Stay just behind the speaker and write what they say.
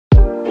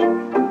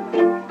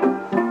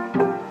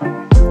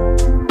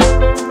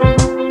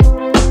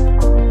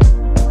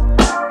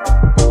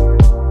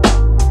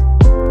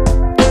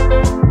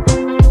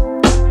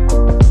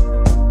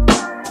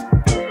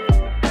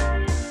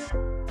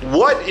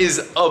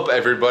is up,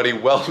 everybody?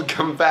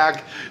 Welcome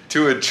back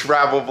to a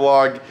travel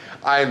vlog.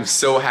 I am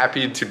so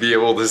happy to be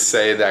able to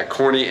say that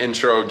corny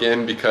intro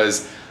again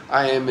because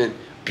I am in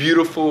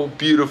beautiful,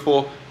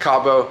 beautiful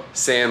Cabo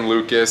San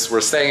Lucas.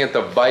 We're staying at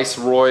the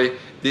Viceroy.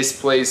 This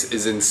place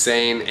is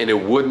insane and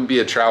it wouldn't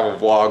be a travel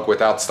vlog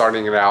without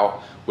starting it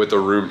out with a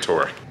room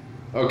tour.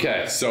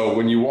 Okay, so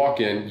when you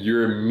walk in,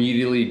 you're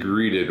immediately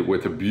greeted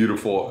with a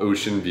beautiful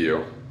ocean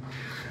view.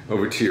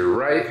 Over to your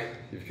right,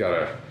 you've got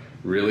a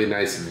really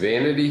nice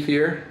vanity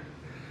here,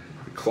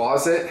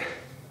 closet,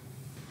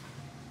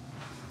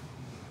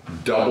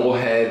 double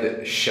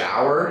head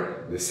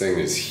shower. This thing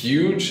is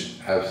huge,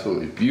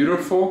 absolutely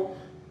beautiful,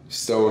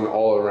 stone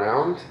all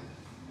around.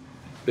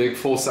 Big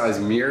full-size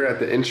mirror at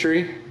the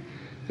entry.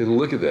 And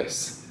look at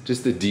this,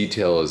 just the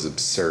detail is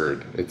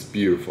absurd. It's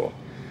beautiful.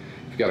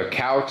 You've got a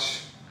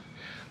couch,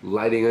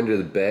 lighting under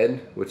the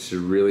bed, which is a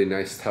really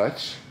nice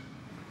touch.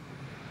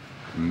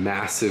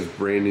 Massive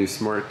brand new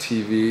smart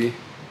TV.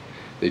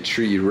 They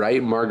treat you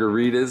right,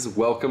 margaritas,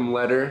 welcome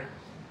letter.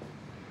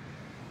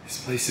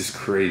 This place is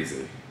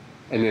crazy.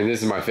 And then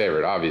this is my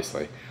favorite,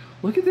 obviously.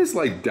 Look at this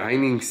like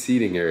dining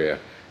seating area.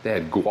 They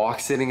had guac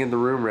sitting in the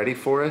room ready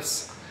for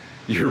us.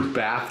 Your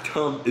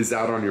bathtub is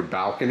out on your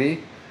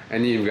balcony,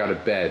 and you've got a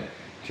bed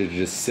to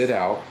just sit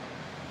out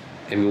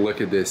and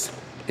look at this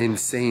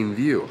insane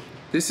view.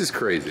 This is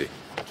crazy.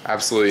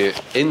 Absolutely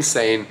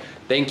insane.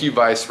 Thank you,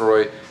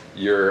 Viceroy.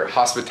 Your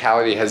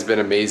hospitality has been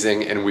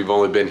amazing, and we've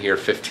only been here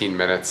 15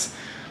 minutes.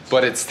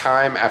 But it's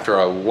time after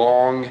a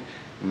long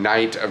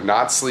night of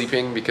not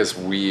sleeping because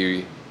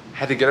we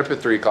had to get up at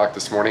 3 o'clock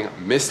this morning,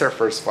 missed our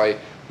first flight,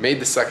 made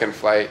the second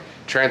flight,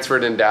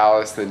 transferred in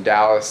Dallas, then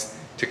Dallas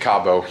to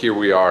Cabo. Here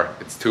we are,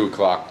 it's 2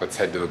 o'clock, let's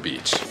head to the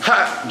beach.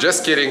 Ha,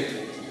 just kidding.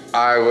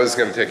 I was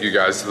gonna take you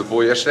guys to the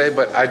pool yesterday,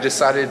 but I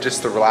decided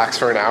just to relax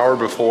for an hour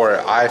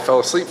before I fell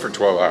asleep for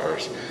 12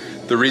 hours.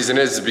 The reason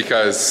is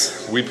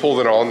because we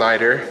pulled an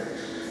all-nighter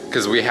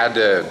because we had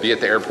to be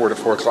at the airport at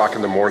 4 o'clock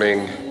in the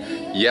morning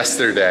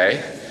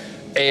yesterday,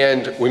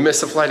 and we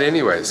missed the flight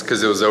anyways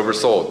because it was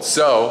oversold.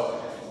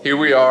 So here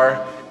we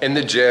are in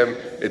the gym.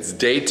 It's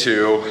day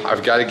 2.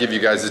 I've got to give you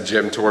guys a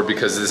gym tour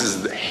because this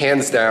is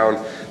hands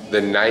down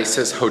the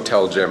nicest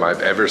hotel gym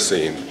I've ever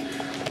seen.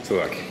 So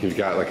look, you've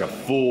got like a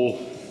full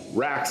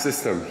rack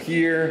system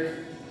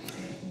here,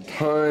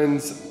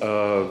 tons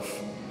of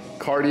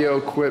cardio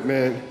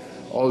equipment,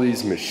 all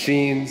these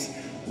machines,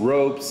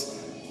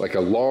 ropes, like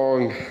a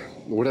long,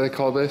 what do they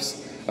call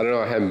this? I don't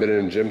know, I haven't been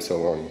in a gym so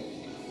long.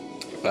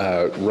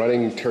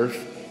 Running turf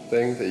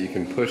thing that you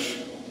can push,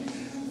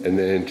 and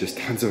then just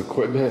tons of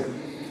equipment,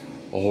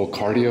 a whole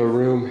cardio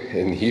room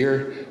in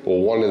here, well,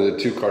 one of the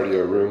 2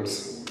 cardio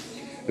rooms,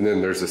 and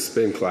then there's a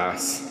spin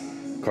class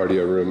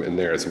cardio room in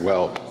there as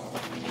well.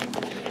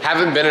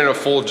 Haven't been in a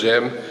full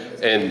gym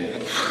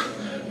in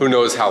who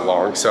knows how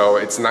long, so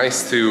it's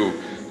nice to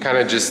kind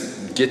of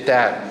just get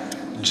that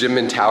gym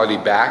mentality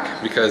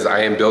back because I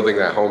am building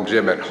that home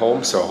gym at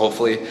home, so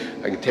hopefully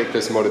I can take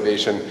this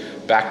motivation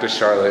back to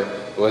Charlotte.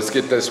 Let's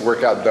get this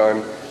workout done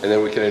and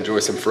then we can enjoy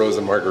some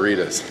frozen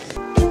margaritas.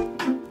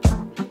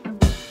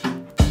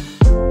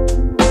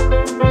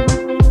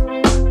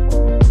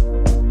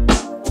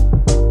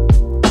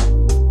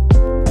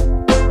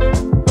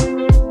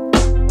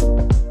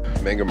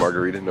 Mango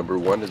margarita number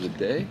 1 of the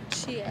day.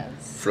 Cheers.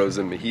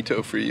 Frozen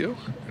mojito for you.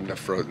 Not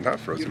frozen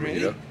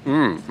mojito.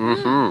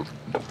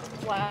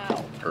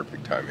 Wow.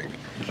 Perfect timing.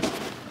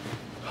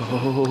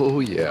 Oh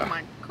yeah. Oh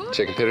my goodness.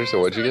 Chicken tenders, so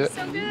what'd you get?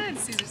 So good.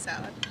 Caesar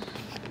salad.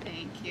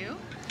 Thank you.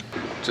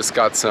 Just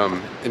got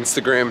some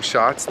Instagram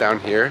shots down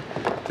here.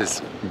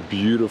 This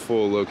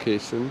beautiful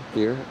location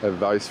here at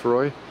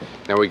Viceroy.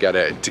 Now we got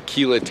a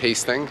tequila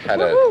tasting.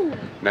 Had a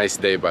nice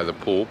day by the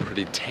pool.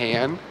 Pretty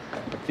tan,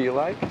 I feel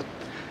like.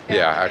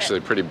 Yeah, actually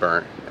pretty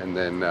burnt. And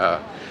then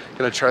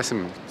gonna try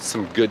some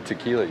good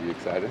tequila. You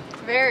excited?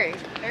 Very,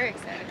 very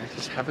excited.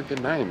 Just have a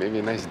good night. Maybe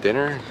a nice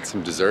dinner,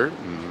 some dessert,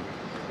 and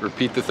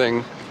repeat the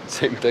thing,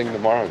 same thing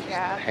tomorrow. Just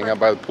hang out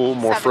by the pool,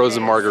 more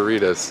frozen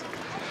margaritas.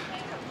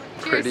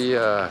 Pretty,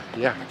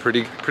 yeah,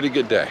 pretty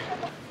good day.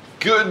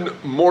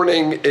 Good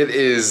morning. It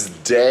is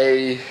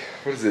day,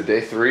 what is it,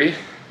 day 3?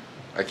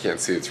 I can't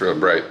see, it's real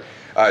bright.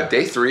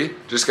 Day 3,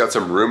 just got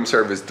some room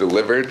service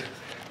delivered.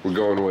 We're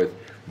going with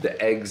the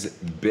Eggs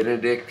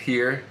Benedict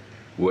here,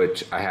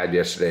 which I had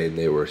yesterday and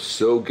they were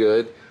so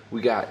good.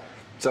 We got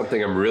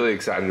something I'm really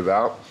excited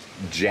about.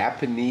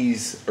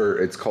 Japanese, or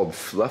it's called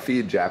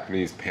fluffy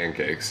Japanese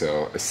pancakes,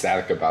 so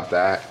ecstatic about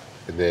that.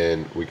 And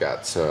then we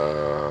got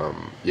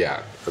some,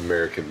 yeah,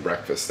 American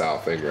breakfast style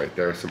thing right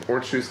there. Some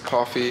orange juice,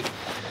 coffee,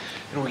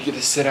 and we get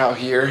to sit out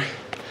here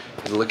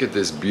and look at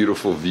this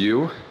beautiful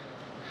view.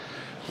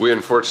 We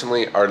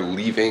unfortunately are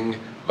leaving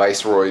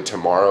Viceroy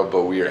tomorrow,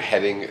 but we are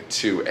heading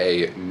to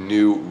a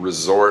new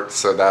resort,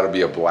 so that'll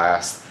be a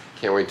blast.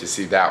 Can't wait to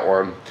see that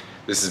one.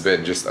 This has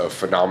been just a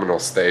phenomenal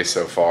stay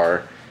so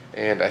far,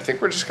 and I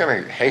think we're just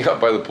gonna hang out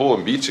by the pool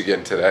and beach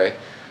again today.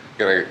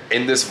 Gonna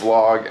end this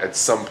vlog at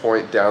some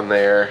point down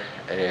there,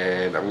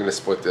 and I'm gonna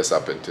split this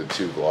up into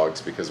 2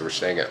 vlogs because we're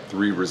staying at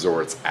 3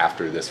 resorts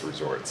after this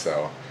resort.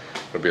 So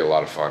It'll be a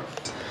lot of fun.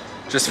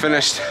 Just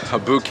finished a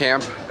boot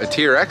camp, a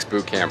TRX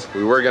boot camp.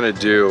 We were gonna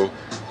do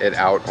it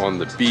out on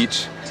the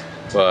beach,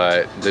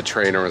 but the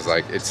trainer was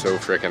like, it's so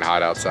freaking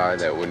hot outside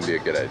that wouldn't be a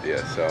good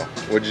idea. So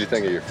what did you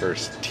think of your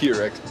first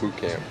TRX boot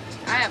camp?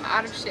 I am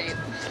out of shape.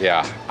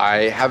 Yeah,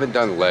 I haven't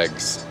done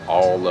legs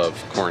all of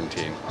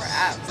quarantine. Or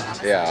abs,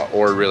 honestly. Yeah,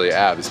 or really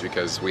abs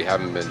because we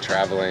haven't been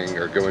traveling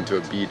or going to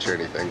a beach or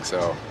anything.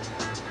 So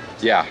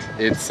yeah,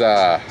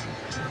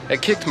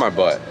 it kicked my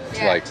butt,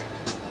 like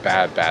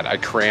bad. I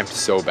cramped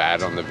so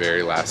bad on the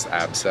very last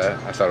ab set.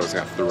 I thought I was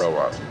gonna throw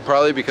up.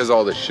 Probably because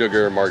all the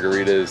sugar,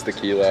 margaritas,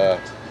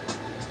 tequila,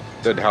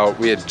 did how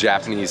we had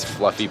Japanese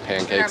fluffy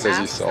pancakes as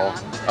you saw. On.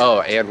 Oh,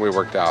 and we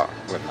worked out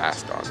with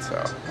masks on,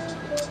 so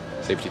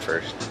safety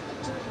first.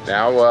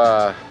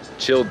 Now,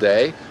 chill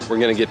day. We're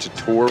gonna get to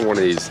tour one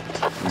of these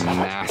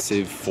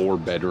massive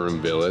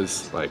 4-bedroom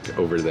villas, like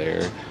over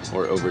there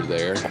or over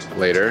there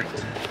later.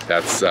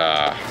 That's,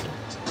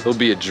 it'll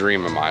be a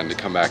dream of mine to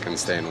come back and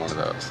stay in one of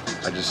those.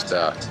 I just,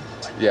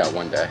 yeah,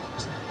 one day.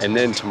 And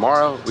then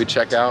tomorrow we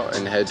check out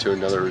and head to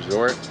another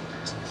resort.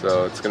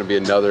 So it's gonna be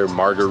another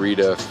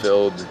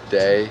margarita-filled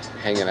day,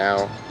 hanging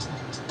out,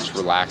 just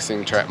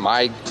relaxing.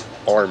 My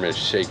arm is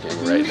shaking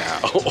right now.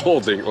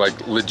 Holding,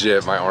 like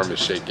legit, my arm is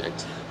shaking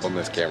on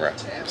this camera.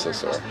 I'm so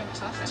sore.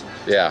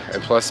 Yeah,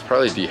 and plus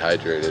probably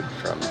dehydrated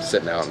from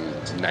sitting out in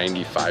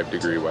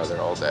 95-degree weather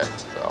all day.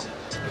 So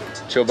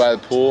chill by the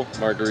pool,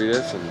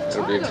 margaritas, and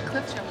it'll be.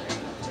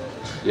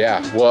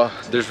 Yeah, well,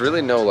 there's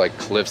really no like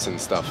cliffs and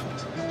stuff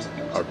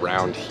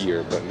around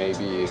here, but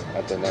maybe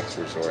at the next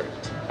resort.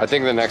 I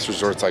think the next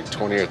resort's like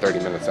 20 or 30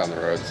 minutes down the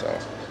road, so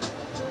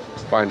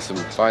find some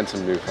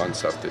new fun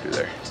stuff to do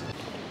there.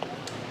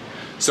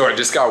 So I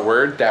just got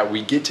word that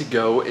we get to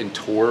go and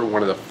tour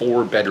one of the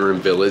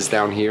 4-bedroom villas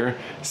down here.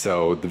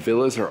 So the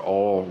villas are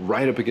all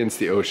right up against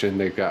the ocean.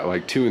 They've got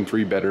like 2- and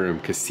 3-bedroom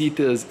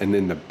casitas and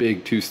then the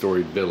big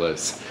 2-story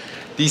villas.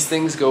 These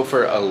things go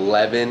for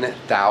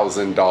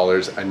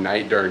 $11,000 a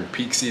night during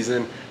peak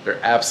season. They're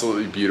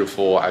absolutely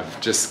beautiful.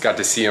 I've just got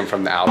to see them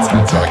from the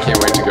outside, so I can't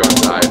wait to go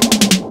inside.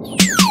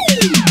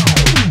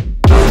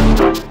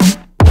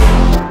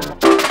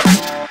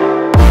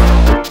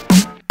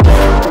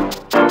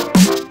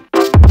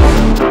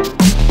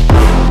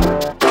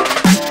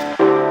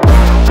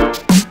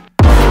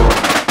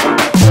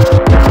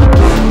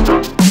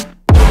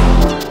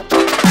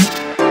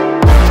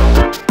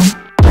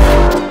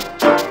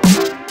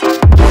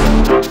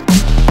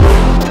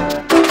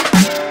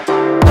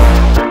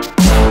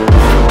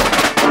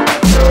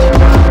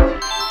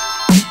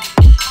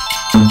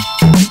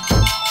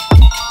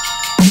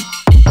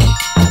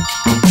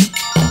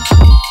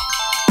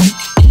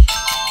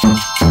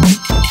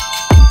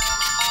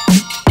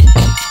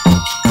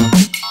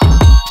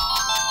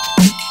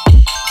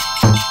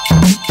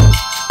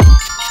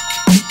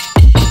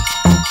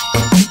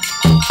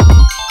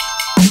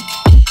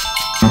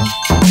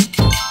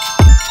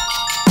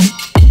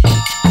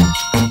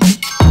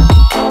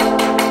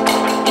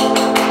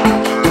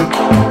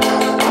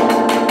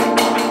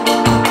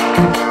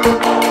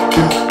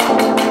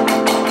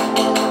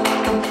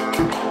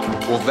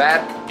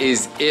 That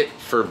is it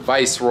for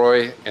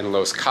Viceroy and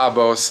Los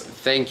Cabos.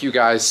 Thank you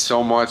guys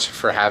so much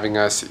for having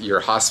us.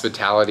 Your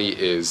hospitality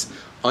is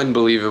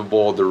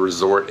unbelievable. The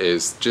resort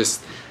is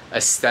just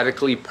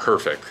aesthetically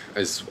perfect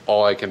is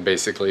all I can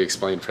basically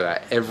explain for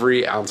that.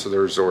 Every ounce of the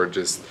resort,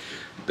 just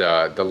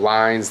the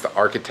lines, the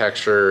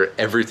architecture,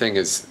 everything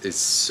is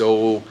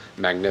so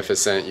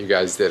magnificent. You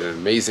guys did an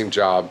amazing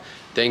job.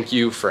 Thank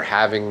you for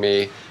having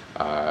me.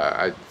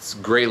 It's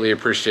greatly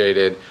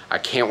appreciated. I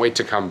can't wait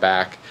to come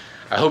back.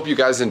 I hope you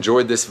guys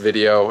enjoyed this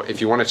video.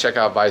 If you want to check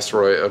out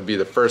Viceroy, it'll be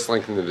the first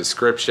link in the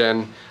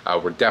description.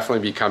 We'll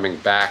definitely be coming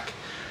back.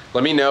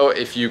 Let me know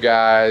if you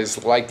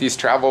guys like these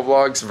travel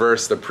vlogs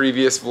versus the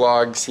previous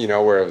vlogs, you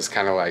know, where it was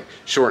kind of like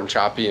short and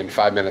choppy and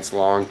 5 minutes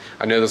long.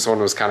 I know this one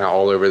was kind of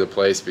all over the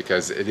place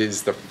because it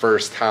is the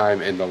first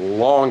time in a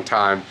long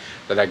time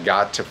that I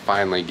got to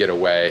finally get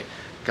away,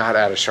 got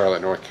out of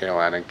Charlotte, North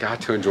Carolina,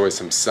 got to enjoy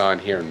some sun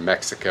here in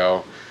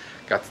Mexico,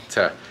 got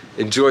to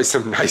enjoy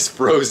some nice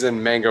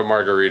frozen mango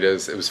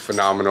margaritas. It was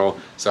phenomenal.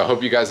 So I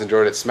hope you guys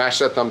enjoyed it. Smash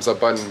that thumbs up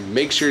button.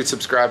 Make sure you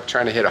subscribe.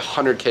 Trying to hit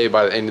 100K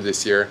by the end of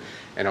this year.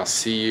 And I'll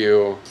see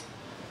you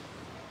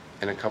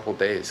in a couple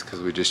days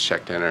because we just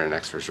checked in at our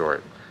next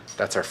resort.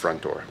 That's our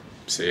front door.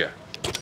 See ya.